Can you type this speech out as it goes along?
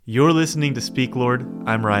You're listening to Speak Lord.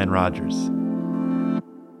 I'm Ryan Rogers.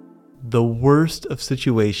 The worst of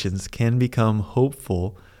situations can become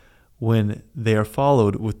hopeful when they are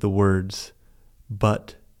followed with the words,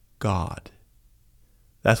 "but God."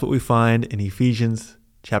 That's what we find in Ephesians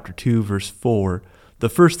chapter 2, verse 4. The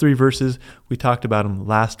first three verses, we talked about them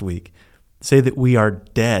last week, say that we are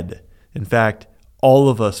dead. In fact, all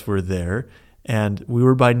of us were there, and we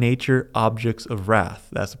were by nature objects of wrath.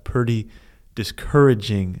 That's a pretty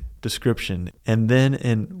discouraging description. And then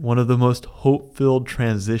in one of the most hope-filled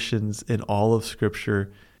transitions in all of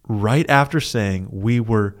Scripture, right after saying we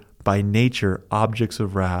were by nature objects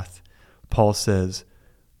of wrath, Paul says,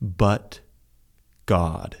 "but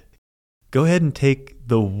God." Go ahead and take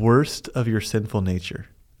the worst of your sinful nature,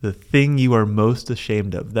 the thing you are most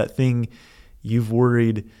ashamed of, that thing you've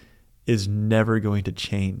worried is never going to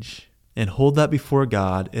change, and hold that before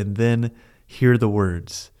God, and then hear the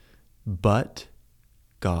words, "but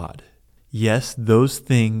God." Yes, those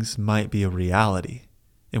things might be a reality,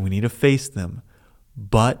 and we need to face them,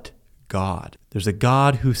 but God. There's a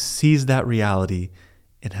God who sees that reality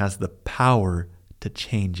and has the power to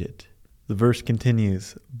change it. The verse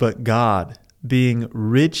continues, "But God, being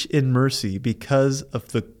rich in mercy because of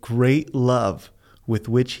the great love with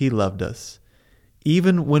which he loved us,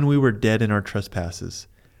 even when we were dead in our trespasses,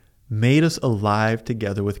 made us alive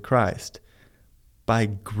together with Christ. By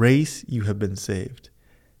grace you have been saved,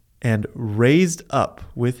 and raised up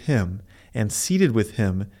with him and seated with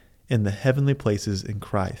him in the heavenly places in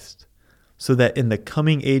Christ, so that in the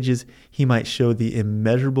coming ages he might show the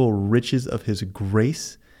immeasurable riches of his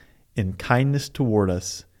grace and kindness toward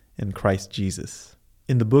us in Christ Jesus."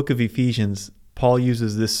 In the book of Ephesians, Paul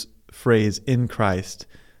uses this phrase, "in Christ,"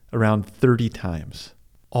 around 30 times.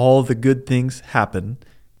 All the good things happen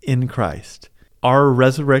in Christ. Our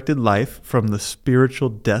resurrected life from the spiritual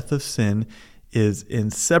death of sin is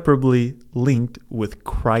inseparably linked with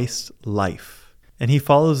Christ's life. And he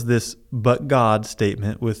follows this "but God"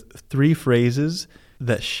 statement with three phrases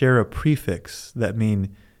that share a prefix that mean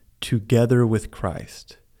together with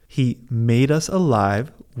Christ. He made us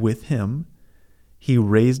alive with him, he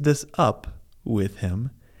raised us up with him,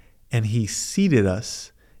 and he seated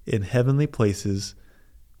us in heavenly places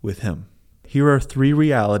with him. Here are three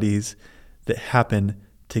realities that happen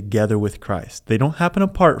together with Christ. They don't happen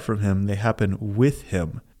apart from him, they happen with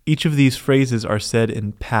him. Each of these phrases are said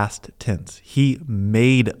in past tense. He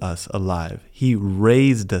made us alive. He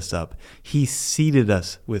raised us up. He seated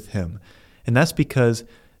us with him. And that's because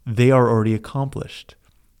they are already accomplished.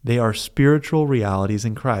 They are spiritual realities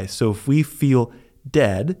in Christ. So if we feel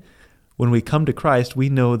dead, when we come to Christ, we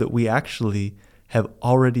know that we actually have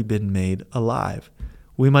already been made alive.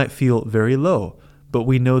 We might feel very low, but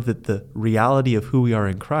we know that the reality of who we are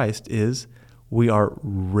in Christ is we are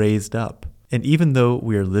raised up. And even though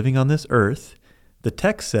we are living on this earth, the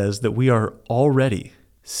text says that we are already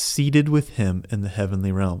seated with him in the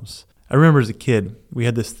heavenly realms. I remember as a kid, we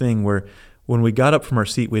had this thing where when we got up from our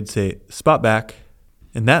seat, we'd say, "Spot back."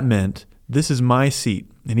 And that meant, this is my seat.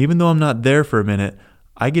 And even though I'm not there for a minute,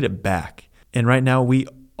 I get it back. And right now we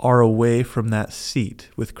are away from that seat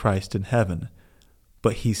with Christ in heaven.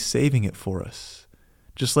 But he's saving it for us.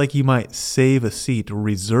 Just like you might save a seat or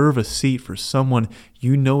reserve a seat for someone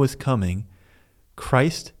you know is coming,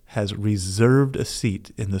 Christ has reserved a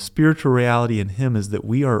seat. And the spiritual reality in him is that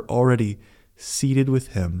we are already seated with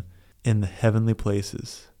him in the heavenly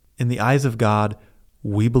places. In the eyes of God,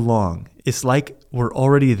 we belong. It's like we're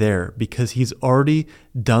already there because he's already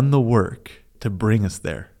done the work to bring us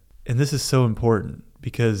there. And this is so important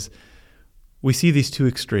because we see these two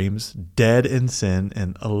extremes, dead in sin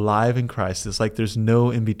and alive in Christ. It's like there's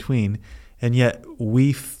no in between, and yet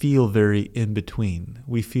we feel very in between.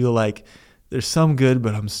 We feel like there's some good,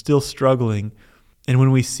 but I'm still struggling. And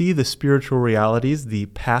when we see the spiritual realities, the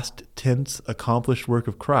past tense accomplished work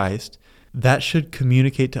of Christ, that should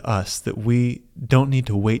communicate to us that we don't need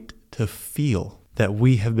to wait to feel that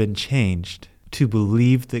we have been changed to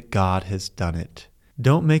believe that God has done it.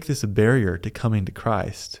 Don't make this a barrier to coming to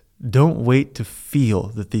Christ. Don't wait to feel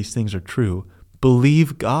that these things are true.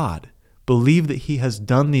 Believe God. Believe that he has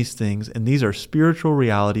done these things, and these are spiritual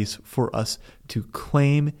realities for us to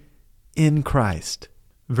claim in Christ.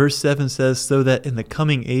 Verse 7 says, "So that in the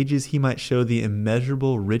coming ages he might show the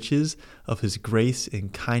immeasurable riches of his grace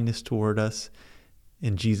and kindness toward us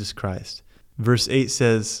in Jesus Christ." Verse 8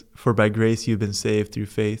 says, "For by grace you have been saved through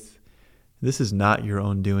faith. This is not your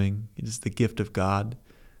own doing. It is the gift of God,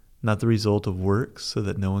 not the result of works, so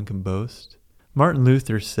that no one can boast." Martin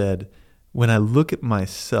Luther said, "When I look at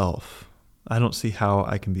myself, I don't see how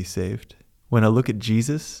I can be saved. When I look at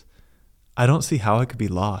Jesus, I don't see how I could be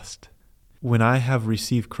lost." when I have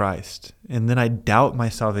received Christ and then I doubt my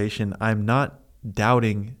salvation, I'm not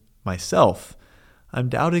doubting myself. I'm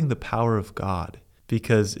doubting the power of God,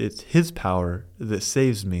 because it's His power that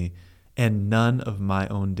saves me and none of my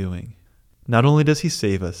own doing. Not only does He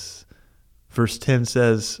save us, verse 10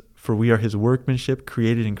 says, "For we are His workmanship,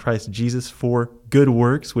 created in Christ Jesus for good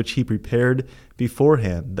works, which He prepared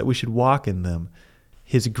beforehand, that we should walk in them."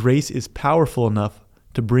 His grace is powerful enough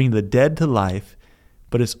to bring the dead to life,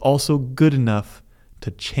 but it's also good enough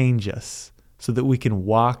to change us so that we can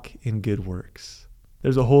walk in good works.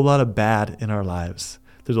 There's a whole lot of bad in our lives.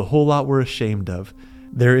 There's a whole lot we're ashamed of.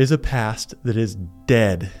 There is a past that is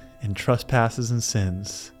dead in trespasses and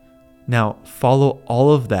sins. Now, follow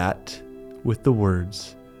all of that with the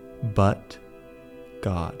words, "But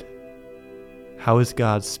God." How is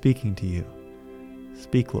God speaking to you?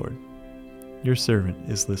 Speak, Lord. Your servant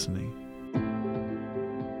is listening.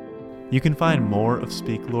 You can find more of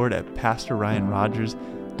Speak, Lord at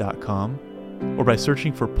PastorRyanRogers.com or by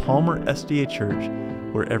searching for Palmer SDA Church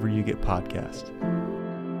wherever you get podcasts.